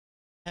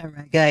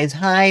Alright guys,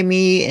 hi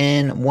me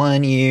in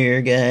 1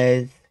 year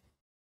guys.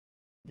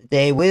 The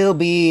day will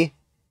be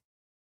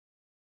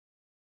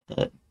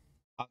uh,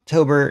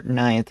 October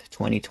 9th,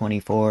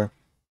 2024.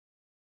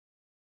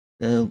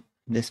 So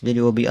this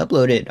video will be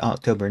uploaded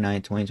October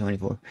 9th,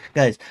 2024.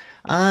 Guys,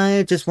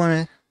 I just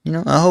want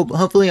to,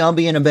 hopefully I'll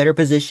be in a better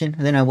position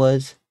than I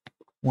was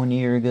 1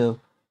 year ago.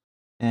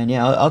 And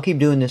yeah, I'll keep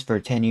doing this for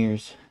 10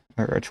 years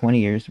or 20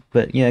 years.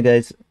 But yeah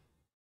guys,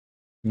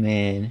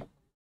 man,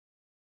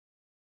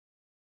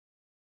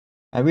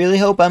 I really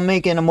hope I'm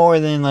making more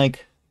than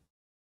like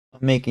I'm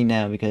making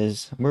now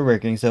because we're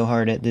working so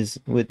hard at this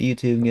with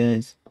YouTube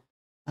guys.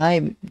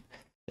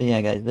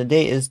 Yeah, guys, the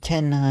date is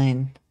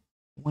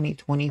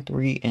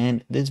 10/9/2023,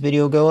 and this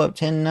video will go up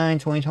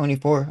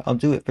 10/9/2024. I'll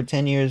do it for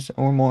 10 years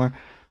or more.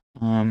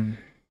 Um,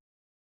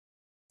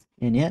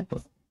 and yeah,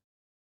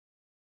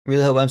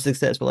 really hope I'm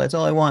successful. That's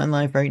all I want in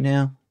life right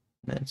now.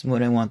 That's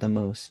what I want the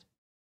most.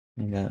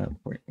 And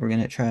we're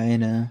gonna try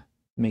and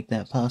make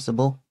that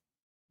possible.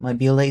 Might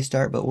be a late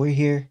start, but we're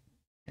here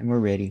and we're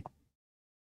ready.